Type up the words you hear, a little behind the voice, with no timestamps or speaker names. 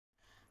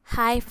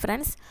Hi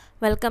friends,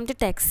 welcome to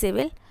Tech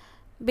Civil.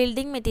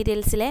 Building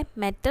materials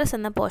metals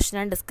എന്ന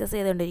പോർഷനാണ് discuss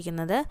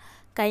ചെയ്തുകൊണ്ടിരിക്കുന്നത്.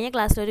 കഴിഞ്ഞ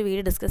ക്ലാസ്സിൽ ഒരു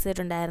വീഡിയോ ഡിസ്കസ്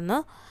ചെയ്തിട്ടുണ്ടായിരുന്നു.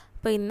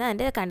 അപ്പോൾ ഇന്ന്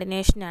അതിൻ്റെ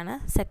കണ്ടിന്യൂഷനാണ്,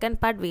 സെക്കൻഡ്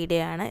പാർട്ട്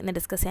വീഡിയോ ആണ് ഇന്ന്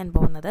ഡിസ്കസ് ചെയ്യാൻ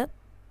പോകുന്നത്.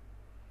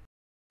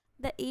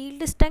 The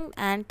yield strength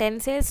and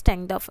tensile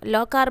strength of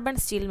low carbon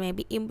steel may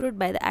be improved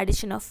by the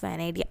addition of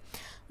vanadium.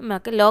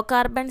 നമുക്ക് ലോ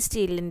കാർബൺ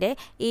സ്റ്റീലിൻ്റെ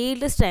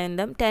yield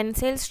സ്ട്രെങ്തും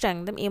ടെൻസൈൽ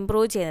സ്ട്രെങ്തും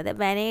ഇമ്പ്രൂവ് ചെയ്യുന്നത്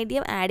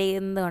വാനേഡിയം ആഡ്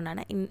ചെയ്യുന്നത്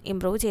കൊണ്ടാണ്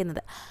ഇമ്പ്രൂവ്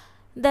ചെയ്യുന്നത്.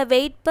 The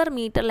weight per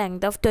meter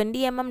length of 20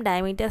 mm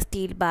diameter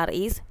steel bar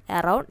is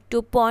around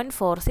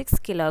 2.46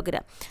 kg.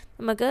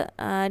 നമുക്ക്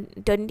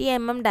 20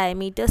 mm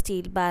diameter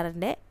steel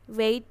ബാറിൻ്റെ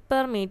weight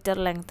per metre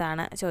length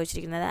ആണ്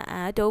ചോദിച്ചിരിക്കുന്നത്.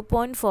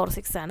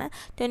 2.46 ആണ്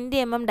 20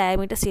 mm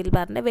diameter steel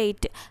ബാറിൻ്റെ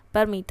weight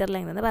per metre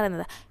length എന്ന്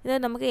പറയുന്നത്. ഇത്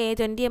നമുക്ക്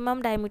 20 mm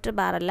ഡയമീറ്റർ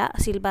ബാറല്ല,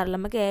 സ്റ്റീൽ ബാറല്ല,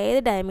 നമുക്ക് ഏത്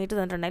ഡയമീറ്റർ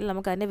തന്നിട്ടുണ്ടെങ്കിലും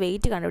നമുക്ക് അതിൻ്റെ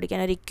വെയ്റ്റ് കണ്ടുപിടിക്കാൻ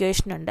ഒരു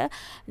ഇക്വേഷൻ ഉണ്ട്.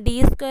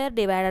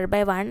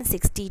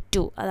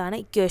 d²/162 അതാണ്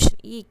ഇക്വേഷൻ.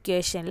 ഈ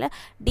ഇക്വേഷനിൽ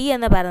ഡി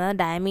എന്ന് പറയുന്നത്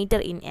ഡയമീറ്റർ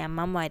ഇൻ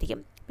mm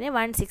ആയിരിക്കും. പിന്നെ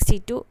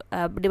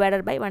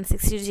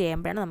 162/162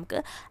 ചെയ്യുമ്പോഴാണ് നമുക്ക്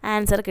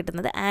ആൻസർ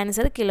കിട്ടുന്നത്.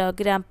 ആൻസർ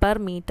കിലോഗ്രാം പെർ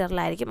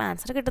മീറ്ററിലായിരിക്കും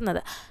ആൻസർ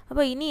കിട്ടുന്നത്.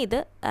 അപ്പോൾ ഇനി ഇത്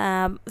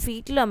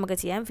ഫീറ്റിൽ നമുക്ക്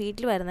ചെയ്യാം.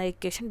 ഫീറ്റിൽ വരുന്ന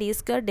equation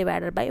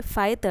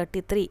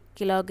d²/533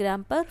 kilogram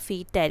per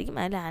feet ആയിരിക്കും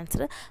അതിൽ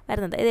ആൻസർ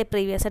വരുന്നത്. ഇത്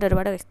പ്രീവിയസ് ആയിട്ട്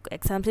ഒരുപാട്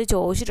എക്സാംസിൽ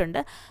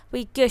ചോദിച്ചിട്ടുണ്ട്. അപ്പോൾ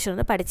ഇക്വേഷൻ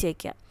ഒന്ന് പഠിച്ച്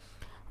വയ്ക്കുക.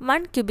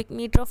 1 cubic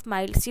meter of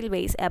mild steel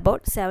weighs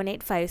about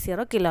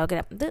 7850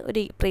 kilogram. ഇത്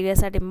ഒരു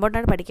പ്രീവിയസ് ആയിട്ട്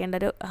ഇമ്പോർട്ടൻ്റ് പഠിക്കേണ്ട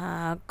ഒരു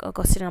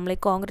ക്വസ്റ്റ്യൻ. നമ്മൾ ഈ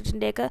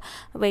കോൺക്രീറ്റിൻ്റെയൊക്കെ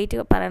വെയിറ്റ്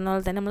പറയുന്ന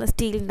പോലെ തന്നെ നമ്മൾ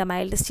സ്റ്റീലിൻ്റെ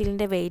മൈൽഡ്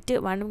സ്റ്റീലിൻ്റെ വെയിറ്റ്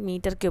 1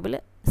 മീറ്റർ ക്യൂബിൽ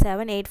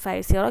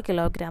 7850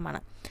 kilogram ആണ്.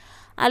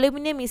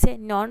 Aluminium is A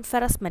non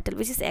ferrous metal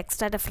which is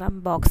extracted from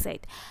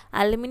bauxite.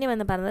 Aluminium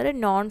എന്ന് പറയുന്നത് ഒരു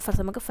നോൺ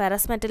ഫെറസ്, നമുക്ക്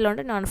ഫെറസ്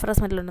മെറ്റലുണ്ട്, നോൺ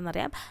ഫെറസ് മെറ്റലുണ്ടെന്ന്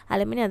അറിയാം.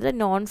 അലുമിനിയം അതിൽ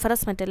നോൺ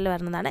ഫെറസ് മെറ്റലിൽ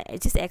വരുന്നതാണ്,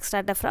 which is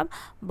extracted from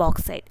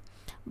bauxite.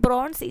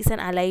 Bronze is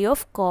an alloy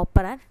of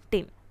copper and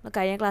tin.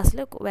 കഴിഞ്ഞ ക്ലാസ്സിൽ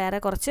വേറെ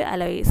കുറച്ച്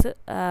അലോയ്സ്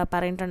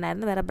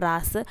പറഞ്ഞിട്ടുണ്ടായിരുന്നു, വേറെ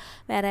ബ്രാസ്,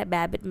 വേറെ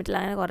ബാബിറ്റ് മെറ്റൽ,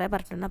 അങ്ങനെ കുറേ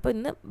പറഞ്ഞിട്ടുണ്ട്. അപ്പോൾ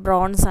ഇന്ന്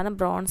ബ്രോൺസ് ആണ്.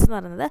 ബ്രോൺസ് എന്ന്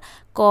പറയുന്നത്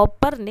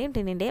കോപ്പറിൻ്റെയും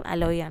ടിന്നിൻ്റെയും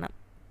അലോയാണ്.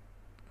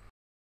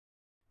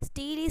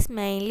 Steel is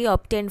mainly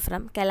obtained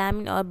from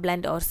calamine or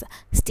blend ഓർസ്.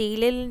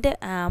 സ്റ്റീലിൻ്റെ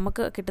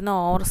നമുക്ക് കിട്ടുന്ന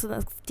ഓർസ്,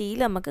 സ്റ്റീൽ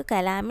നമുക്ക്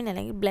കലാമിൻ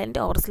അല്ലെങ്കിൽ ബ്ലെൻഡ്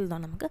ഓർസിൽ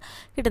നിന്നാണ് നമുക്ക്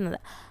കിട്ടുന്നത്.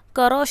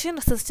 Corrosion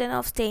resistance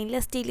of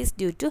stainless steel is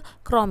due to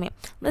chromium.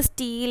 നമ്മൾ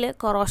സ്റ്റീൽ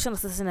കൊറോഷൻ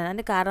റെസിസ്റ്റൻ്റ് ആണ്.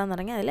 അതിൻ്റെ കാരണം എന്ന്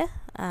പറഞ്ഞാൽ അതിൽ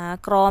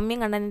ക്രോമിയം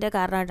കണ്ടൻറ്റിൻ്റെ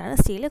കാരണമായിട്ടാണ്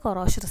സ്റ്റീൽ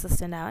കൊറോഷൻ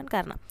റെസിസ്റ്റൻ്റ് ആവാൻ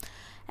കാരണം.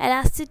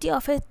 Elasticity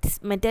of a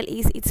metal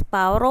is its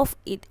power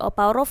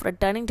of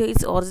returning to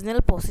its original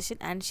position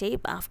and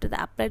shape after the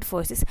applied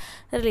force is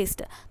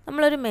released.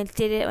 നമ്മളൊരു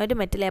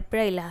മെറ്റൽ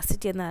എപ്പോഴാണ്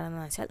ഇലാസ്റ്റിറ്റി എന്ന്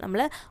പറയുന്നത് വെച്ചാൽ, നമ്മൾ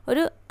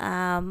ഒരു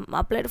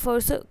അപ്ലൈഡ്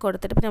ഫോഴ്സ്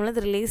കൊടുത്തിട്ട് പിന്നെ നമ്മൾ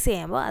റിലീസ്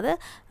ചെയ്യുമ്പോൾ അത്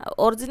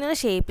ഒറിജിനൽ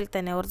ഷേപ്പിൽ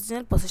തന്നെ,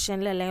 ഒറിജിനൽ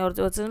പൊസിഷനിൽ അല്ലെങ്കിൽ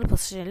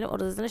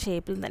ഒറിജിനൽ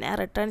ഷേപ്പിൽ തന്നെ ആ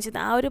റിട്ടേൺ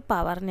ചെയ്യുന്ന ആ ഒരു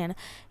പവറിനെയാണ്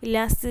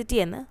ഇലാസ്റ്റിറ്റി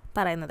എന്ന്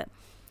പറയുന്നത്.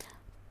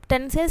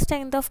 Tensile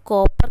strength of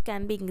copper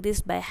can be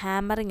increased by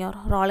hammering or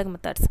rolling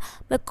methods.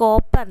 The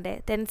കോപ്പറിൻ്റെ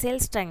tensile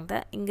strength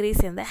increase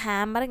ചെയ്യുന്നത്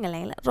ഹാമറിങ്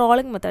അല്ലെങ്കിൽ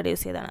റോളിംഗ് മെത്തേഡ്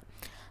യൂസ് ചെയ്താണ്.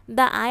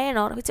 The iron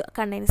ore which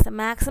contains the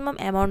maximum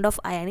amount of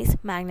iron is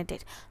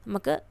magnetite.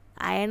 നമുക്ക്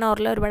iron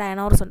ഓറിൽ ഒരുപാട് iron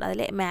ഓർസ് ഉണ്ട്,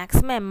 അതിൽ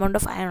maximum amount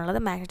of iron ഉള്ളത്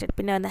magnetite.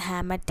 പിന്നെ വന്ന്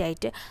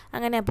ഹാമറ്റൈറ്റ്,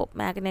 അങ്ങനെ പോകും.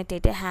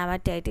 മാഗ്നറ്റൈറ്റ്,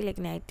 ഹാമറ്റൈറ്റ്,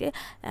 ലിഗ്നൈറ്റ്,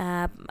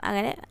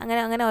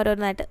 അങ്ങനെ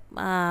ഓരോന്നായിട്ട്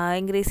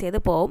ഇൻക്രീസ് ചെയ്ത്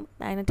പോകും.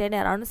 മാഗ്നറ്റൈറ്റ്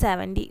അറൗണ്ട്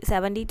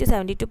 70 to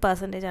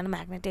 72% ആണ്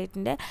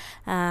മാഗ്നറ്റൈറ്റിൻ്റെ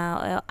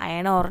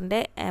അയൺ ഓറിൻ്റെ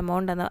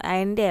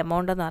അയണിൻ്റെ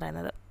എമൗണ്ട് എന്ന്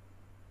പറയുന്നത്.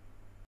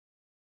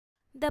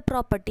 The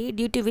property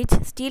due to which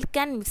steel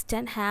can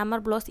withstand hammer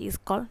blows is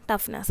called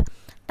toughness.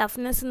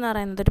 Toughness എന്ന്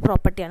പറയുന്നത് ഒരു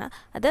പ്രോപ്പർട്ടിയാണ്.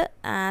 അത്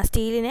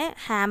സ്റ്റീലിനെ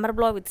ഹാമർ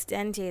ബ്ലോ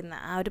വിത്ത്സ്റ്റാൻഡ് ചെയ്യുന്ന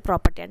ആ ഒരു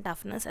പ്രോപ്പർട്ടിയാണ്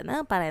ടഫ്നെസ് എന്ന്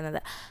പറയുന്നത്.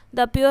 The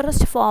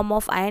purest form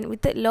of iron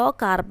with law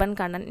carbon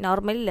content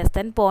normally less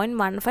than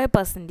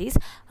 0.15% is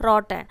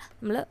rote iron.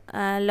 നമ്മൾ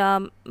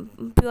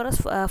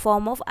പ്യൂറസ്റ്റ്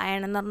ഫോം ഓഫ് അയൺ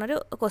എന്ന് പറഞ്ഞൊരു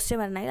ക്വസ്റ്റ്യൻ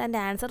വരണമെങ്കിൽ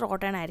അതിൻ്റെ ആൻസർ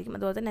റോട്ട് അയൺ ആയിരിക്കും.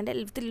 അതുപോലെ തന്നെ എൻ്റെ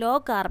വിത്ത് law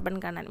carbon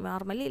content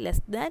normally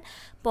less than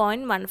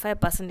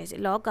 0.15%.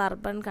 Law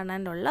carbon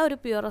content ഉള്ള ഒരു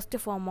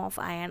പ്യൂറസ്റ്റ് ഫോം ഓഫ്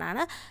അയൺ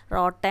ആണ്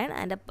റോട്ട് അയൺ.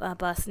 അതിൻ്റെ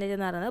പെർസെൻറ്റേജ്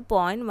എന്ന് പറയുന്നത്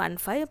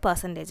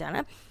 0.15% ആണ്.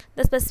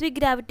 The specific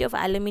gravity of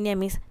aluminium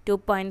is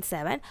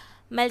 2.7.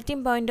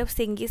 Melting point of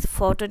zinc is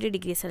 420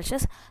 degrees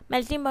Celsius.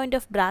 Melting point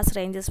of brass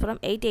ranges from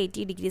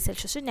 880 degrees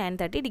Celsius to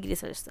 930 degrees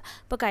Celsius.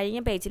 ഇപ്പോൾ കഴിഞ്ഞ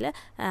പേജിൽ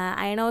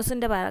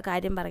അയണോസിൻ്റെ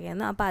കാര്യം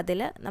പറയുന്നു. അപ്പോൾ അതിൽ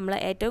നമ്മൾ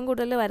ഏറ്റവും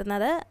കൂടുതൽ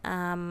വരുന്നത്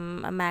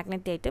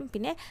മാഗ്നറ്റൈറ്റും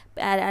പിന്നെ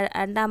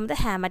രണ്ടാമത്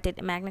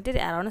ഹാമറ്റൈറ്റ്.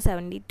 മാഗ്നറ്റൈറ്റ് അറൗണ്ട്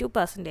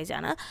 72%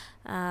 ആണ്.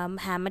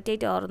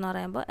 ഹാമറ്റൈറ്റ് ഓർ എന്ന്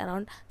പറയുമ്പോൾ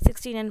അറൗണ്ട്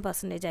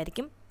 69%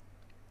 ആയിരിക്കും.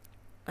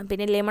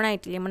 പിന്നെ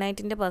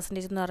ലിമണൈറ്റിൻ്റെ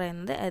പെർസെൻറ്റേജ് എന്ന്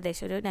പറയുന്നത്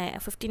ഏകദേശം ഒരു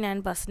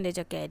 59%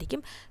 ഒക്കെ ആയിരിക്കും.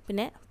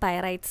 പിന്നെ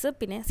പൈറൈറ്റ്സ്,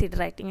 പിന്നെ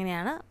സിഡറൈറ്റ്,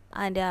 ഇങ്ങനെയാണ്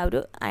അതിൻ്റെ ആ ഒരു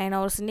അയൺ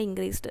ഓർസിൻ്റെ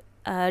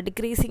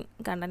ഡിക്രീസിങ്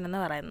കണ്ടൻറ്റ് എന്ന്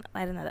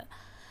വരുന്നത്.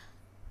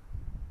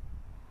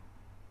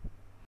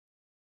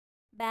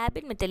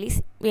 Babbitt metal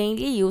is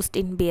mainly used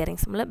in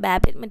bearings. നമ്മൾ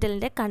ബാബിറ്റ്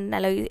മെറ്റലിൻ്റെ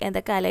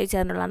എന്തൊക്കെ അലോയ്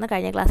ചേർന്നുള്ളതെന്ന്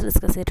കഴിഞ്ഞ ക്ലാസ്സിൽ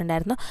ഡിസ്കസ്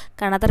ചെയ്തിട്ടുണ്ടായിരുന്നു.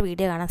 കാണാത്ത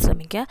വീഡിയോ കാണാൻ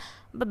ശ്രമിക്കുക.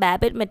 അപ്പോൾ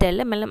ബാബിറ്റ്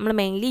മെറ്റലിൽ നമ്മൾ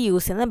മെയിൻലി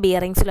യൂസ് ചെയ്യുന്നത്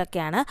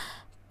ബിയറിങ്സിലൊക്കെയാണ്.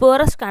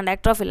 Poorest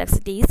conductor of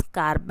electricity is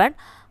carbon.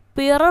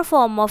 Purer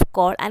form of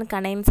coal and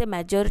contains a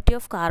majority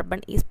of carbon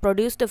is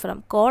produced from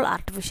coal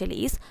artificially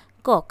is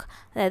coke.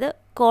 അതായത്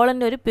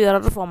കോളിൻ്റെ ഒരു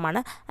പ്യുറർ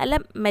ഫോമാണ്. അല്ല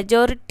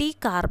മെജോറിറ്റി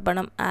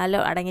കാർബണും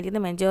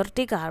അടങ്ങിയിരിക്കുന്ന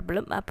മെജോറിറ്റി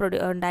കാർബണും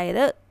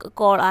ഉണ്ടായത്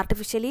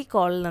ആർട്ടിഫിഷ്യലി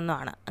കോളിൽ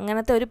നിന്നുമാണ്.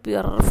 അങ്ങനത്തെ ഒരു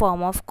പ്യുറർ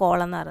ഫോം ഓഫ് കോൾ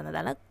എന്ന്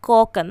പറയുന്നതാണ്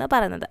കോക്ക് എന്ന്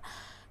പറയുന്നത്.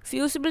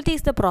 Fusibility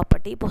is the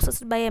property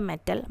possessed by a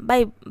metal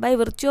by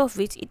virtue of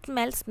which it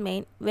melts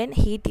when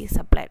heat is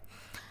applied.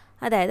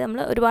 അതായത്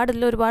നമ്മൾ ഒരുപാട്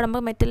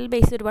നമ്മൾ മെറ്റൽ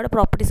ബേസ് ഒരുപാട്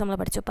പ്രോപ്പർട്ടീസ് നമ്മൾ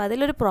പഠിച്ചു. അപ്പോൾ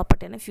അതിലൊരു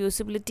പ്രോപ്പർട്ടിയാണ്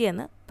ഫ്യൂസിബിലിറ്റി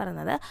എന്ന്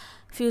പറയുന്നത്.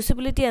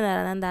 ഫ്യൂസിബിലിറ്റി എന്ന്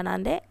പറയുന്നത് എന്താണ്?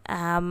 അതിൻ്റെ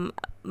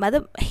അത്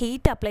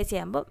ഹീറ്റ് അപ്ലൈ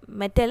ചെയ്യുമ്പോൾ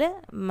മെറ്റൽ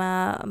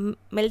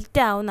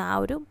മെൽറ്റ് ആവുന്ന ആ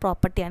ഒരു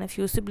പ്രോപ്പർട്ടിയാണ്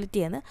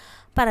ഫ്യൂസിബിലിറ്റി എന്ന്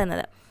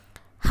പറയുന്നത്.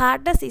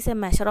 Hardness is A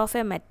measure of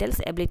A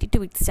metals ability to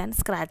withstand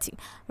scratching.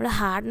 നമ്മുടെ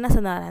ഹാർഡ്നെസ്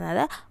എന്ന്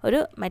പറയുന്നത് ഒരു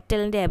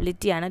മെറ്റലിൻ്റെ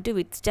എബിലിറ്റിയാണ് ടു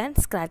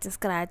വിത്ത്സ്റ്റാൻഡ്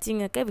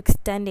സ്ക്രാച്ചിങ് ഒക്കെ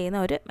വിത്ത്സ്റ്റാൻഡ് ചെയ്യുന്ന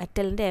ഒരു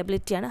മെറ്റലിൻ്റെ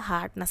എബിലിറ്റിയാണ്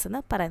ഹാർഡ്നെസ്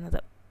എന്ന് പറയുന്നത്.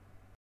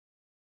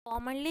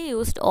 Commonly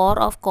used or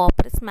of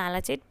copper is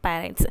മാലച്ചൈറ്റ്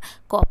pyrites.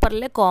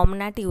 കോപ്പറിൽ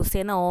common ആയിട്ട് യൂസ്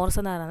ചെയ്യുന്ന ഓർസ്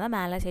എന്ന് പറയുന്നത്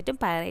മാലച്ചൈറ്റും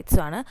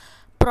പൈറൈറ്റ്സും ആണ്.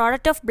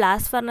 Product of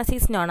blast furnace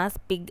is known as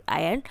pig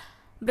iron.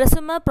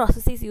 ബ്രസുമർ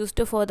process is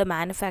used for the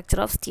manufacture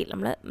of steel.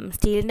 നമ്മൾ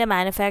സ്റ്റീലിൻ്റെ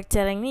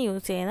മാനുഫാക്ചറിങ്ങിന്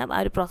യൂസ് ചെയ്യുന്ന ആ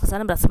ഒരു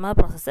പ്രോസസ്സാണ് ബ്രസുമർ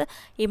പ്രോസസ്സ്.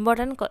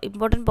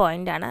 ഇമ്പോർട്ടൻറ്റ്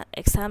പോയിൻ്റാണ്.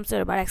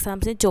 ഒരുപാട്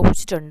എക്സാംസിന്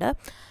ചോദിച്ചിട്ടുണ്ട്.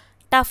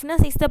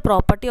 Toughness is the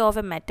property of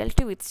A metal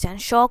to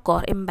withstand shock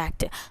or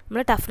impact.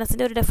 നമ്മൾ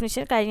ടഫ്നെസ്സിൻ്റെ ഒരു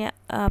ഡെഫിനിഷൻ കഴിഞ്ഞ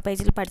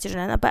പേജിൽ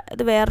പഠിച്ചിട്ടുണ്ടായിരുന്നു. അപ്പോൾ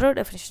ഇത് വേറൊരു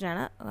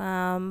ഡെഫിനിഷനാണ്.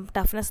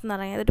 ടഫ്നെസ് എന്ന്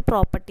പറയുന്നത് ഒരു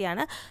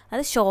പ്രോപ്പർട്ടിയാണ്.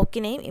 അത്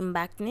ഷോക്കിനെയും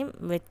ഇമ്പാക്റ്റിനെയും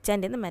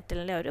വിത്ത്സ്റ്റാൻഡ് ചെയ്യുന്ന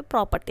മെറ്റലിൻ്റെ ഒരു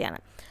പ്രോപ്പർട്ടിയാണ്.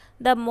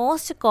 The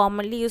most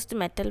commonly used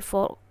metal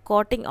four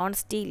coating on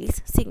steel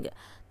is zinc.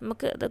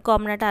 നമുക്ക് ഇത്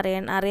കോമണായിട്ട്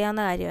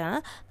അറിയാവുന്ന കാര്യമാണ്.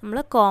 നമ്മൾ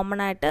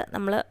കോമണായിട്ട്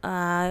നമ്മൾ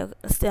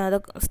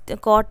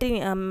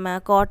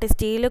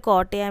സ്റ്റീൽ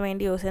കോട്ട് ചെയ്യാൻ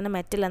വേണ്ടി യൂസ് ചെയ്യുന്ന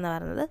മെറ്റൽ എന്ന്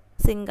പറയുന്നത്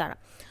സിങ്കാണ്.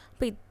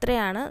 അപ്പോൾ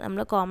ഇത്രയാണ്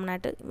നമ്മൾ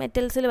കോമണായിട്ട്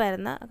മെറ്റൽസിൽ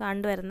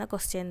കണ്ടുവരുന്ന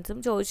ക്വസ്റ്റ്യൻസും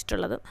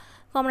ചോദിച്ചിട്ടുള്ളതും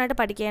കോമണായിട്ട്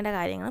പഠിക്കേണ്ട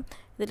കാര്യങ്ങളും.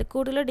 ഇതിൽ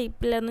കൂടുതൽ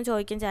ഡീപ്പിലൊന്നും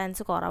ചോദിക്കാൻ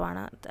ചാൻസ്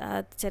കുറവാണ്.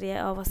 ചെറിയ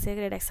ഓവർസിയർ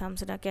ഗ്രേഡ്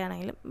എക്സാംസിനൊക്കെ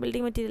ആണെങ്കിലും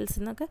ബിൽഡിംഗ്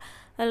മെറ്റീരിയൽസിനൊക്കെ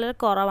വളരെ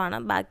കുറവാണ്.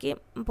 ബാക്കി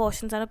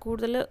പോർഷൻസാണ്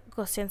കൂടുതൽ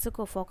ക്വസ്റ്റ്യൻസ്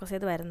ഫോക്കസ്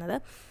ചെയ്ത് വരുന്നത്.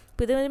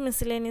 അപ്പോൾ ഇത്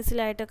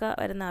മിസ്ലേനിയസിലായിട്ടൊക്കെ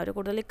വരുന്ന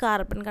കൂടുതൽ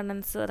കാർബൺ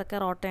കണ്ടൻസ്, അതൊക്കെ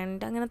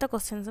റോട്ടേണിൻ്റെ അങ്ങനത്തെ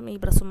ക്വസ്റ്റ്യൻസും ഈ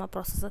ബ്രസുമ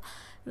പ്രോസസ്സ്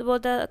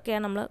ഇതുപോലത്തെ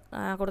ഒക്കെയാണ് നമ്മൾ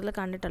കൂടുതൽ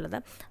കണ്ടിട്ടുള്ളത്.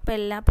 അപ്പോൾ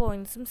എല്ലാ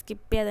പോയിൻറ്റ്സും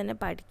സ്കിപ്പ് ചെയ്യാതെ തന്നെ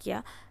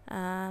പഠിക്കുക.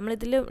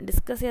 നമ്മളിതിൽ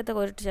ഡിസ്കസ് ചെയ്യാത്ത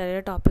ഒരു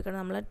ചെറിയ ടോപ്പിക്കാണ്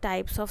നമ്മൾ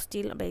types of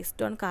steel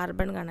based on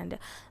carbon content.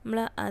 നമ്മൾ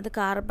അത്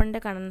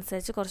കാർബണിൻ്റെ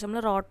കണ്ടൻസരിച്ച് കുറച്ച്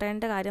നമ്മൾ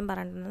റോട്ടേണിൻ്റെ കാര്യം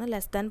പറഞ്ഞിട്ടുണ്ടെന്ന്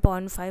ലെസ് ദാൻ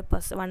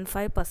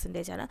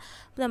 0.15% ആണ്.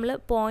 അപ്പോൾ നമ്മൾ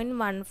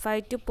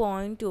 0.15 to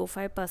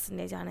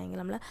 0.25%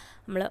 ആണെങ്കിൽ നമ്മൾ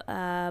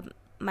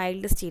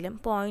മൈൽഡ് സ്റ്റീലും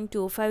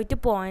 0.25 to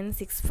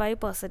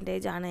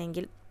 0.65%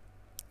 ആണെങ്കിൽ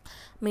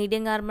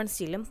മീഡിയം കാർബൺ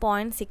സ്റ്റീലും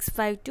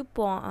 0.65 to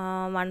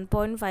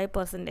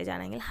 1.5%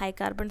 ആണെങ്കിൽ ഹൈ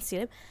കാർബൺ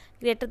സ്റ്റീലും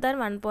ഗ്രേറ്റർ ദാൻ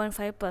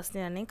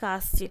 1.5% ആണെങ്കിൽ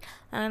കാസ്റ്റ് സ്റ്റീൽ.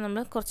 അങ്ങനെ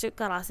നമ്മൾ കുറച്ച്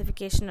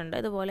ക്ലാസിഫിക്കേഷൻ ഉണ്ട്.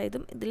 ഇതുപോലെ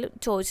ഇതിൽ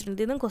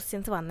ചോദിച്ചിട്ടുണ്ട്. ഇതും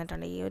ക്വസ്റ്റ്യൻസ്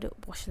വന്നിട്ടുണ്ട്. ഈ ഒരു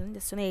പോർഷനിൽ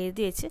ജസ്റ്റ് ഒന്ന്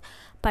എഴുതി വെച്ച്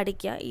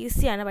പഠിക്കുക.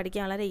 ഈസിയാണ്,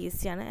 പഠിക്കാൻ വളരെ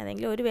ഈസിയാണ്.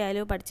 ഏതെങ്കിലും ഒരു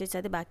വാല്യൂ പഠിച്ച്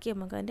വെച്ചാൽ അത് ബാക്കി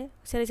നമുക്ക് അതിൻ്റെ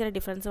ചെറിയ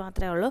ഡിഫറൻസ്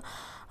മാത്രമേ ഉള്ളൂ.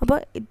 അപ്പോൾ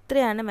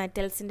ഇത്രയാണ്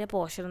മെറ്റൽസിൻ്റെ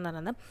പോർഷൻ എന്ന്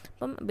പറയുന്നത്.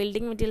 അപ്പം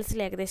ബിൽഡിംഗ്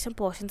മെറ്റീരിയൽസിൽ ഏകദേശം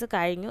പോർഷൻസ്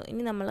കഴിഞ്ഞു.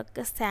 ഇനി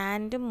നമ്മൾക്ക്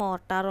സാൻഡും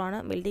മോർട്ടാറുമാണ്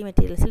ബിൽഡിംഗ്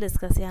മെറ്റീരിയൽസിൽ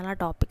ഡിസ്കസ് ചെയ്യാനുള്ള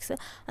ടോപ്പിക്സ്.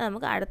 അത്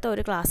നമുക്ക് അടുത്ത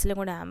ഒരു ക്ലാസ്സിലും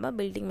കൂടെ ആകുമ്പോൾ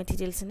ബിൽഡിംഗ്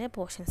മെറ്റീരിയൽസിൻ്റെ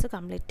പോർഷൻസ്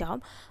കംപ്ലീറ്റ്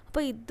ആവും.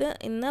 അപ്പോൾ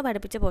ഇന്ന്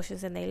പഠിപ്പിച്ച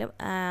പോർഷൻസ്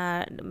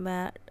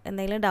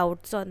എന്തെങ്കിലും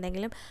ഡൗട്ട്സോ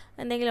എന്തെങ്കിലും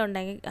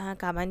ഉണ്ടെങ്കിൽ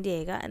കമൻറ്റ്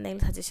ചെയ്യുക.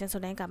 എന്തെങ്കിലും സജഷൻസ്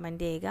ഉണ്ടെങ്കിൽ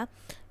കമൻറ്റ് ചെയ്യുക.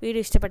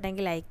 വീഡിയോ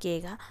ഇഷ്ടപ്പെട്ടെങ്കിൽ ലൈക്ക്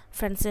ചെയ്യുക,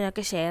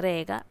 ഫ്രണ്ട്സിനൊക്കെ ഷെയർ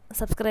ചെയ്യുക,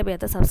 സബ്സ്ക്രൈബ്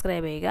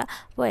ചെയ്യുക.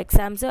 അപ്പോൾ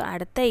എക്സാംസ്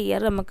അടുത്ത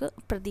ഇയർ നമുക്ക്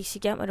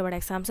ഒരുപാട്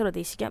എക്സാംസ്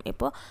പ്രതീക്ഷിക്കാം.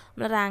 ഇപ്പോൾ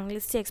നമ്മൾ റാങ്ക്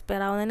ലിസ്റ്റ്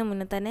എക്സ്പയർ ആവുന്നതിന്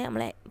മുന്നേ തന്നെ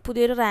നമ്മൾ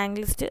പുതിയൊരു റാങ്ക്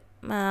ലിസ്റ്റ്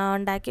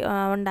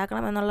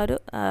ഉണ്ടാക്കണം എന്നുള്ളൊരു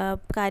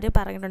കാര്യം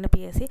പറഞ്ഞിട്ടുണ്ട്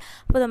PSC.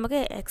 അപ്പോൾ നമുക്ക്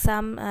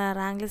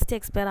റാങ്ക് ലിസ്റ്റ്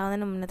എക്സ്പയർ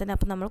ആവുന്നതിന് മുന്നേ തന്നെ,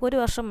 അപ്പോൾ നമുക്ക് ഒരു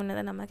വർഷം മുന്നേ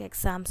തന്നെ നമുക്ക്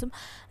എക്സാംസും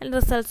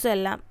റിസൾട്ട്സും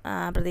എല്ലാം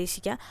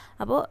പ്രതീക്ഷിക്കാം.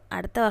 അപ്പോൾ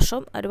അടുത്ത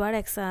വർഷവും ഒരുപാട്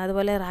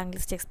അതുപോലെ റാങ്ക്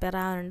ലിസ്റ്റ് എക്സ്പയർ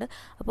ആവാനുണ്ട്.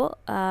 അപ്പോൾ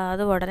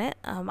അത് ഉടനെ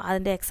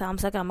അതിൻ്റെ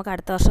എക്സാംസൊക്കെ നമുക്ക്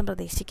അടുത്ത വർഷം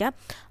പ്രതീക്ഷിക്കാം.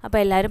 അപ്പോൾ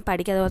എല്ലാവരും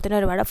പഠിക്കുക. അതുപോലെ തന്നെ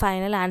ഒരുപാട്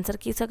ഫൈനൽ ആൻസർ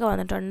കീസൊക്കെ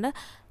വന്നിട്ടുണ്ട്.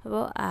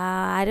 അപ്പോൾ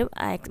ആരും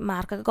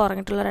മാർക്കൊക്കെ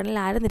കുറഞ്ഞിട്ടുള്ളവരാണെങ്കിൽ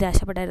ആരും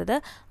നിരാശപ്പെടരുത്.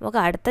 നമുക്ക്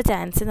അടുത്ത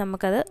ചാൻസ്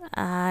നമുക്കത്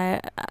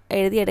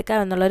എഴുതിയെടുക്കാം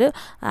എന്നുള്ളൊരു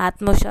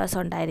ആത്മവിശ്വാസം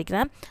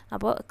ഉണ്ടായിരിക്കണം.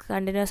 അപ്പോൾ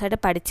കണ്ടിന്യൂസ് ആയിട്ട്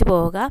പഠിച്ചു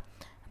പോവുക.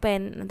 അപ്പോൾ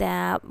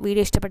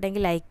വീഡിയോ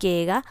ഇഷ്ടപ്പെട്ടെങ്കിൽ ലൈക്ക്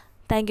ചെയ്യുക.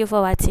 Thank you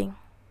for watching.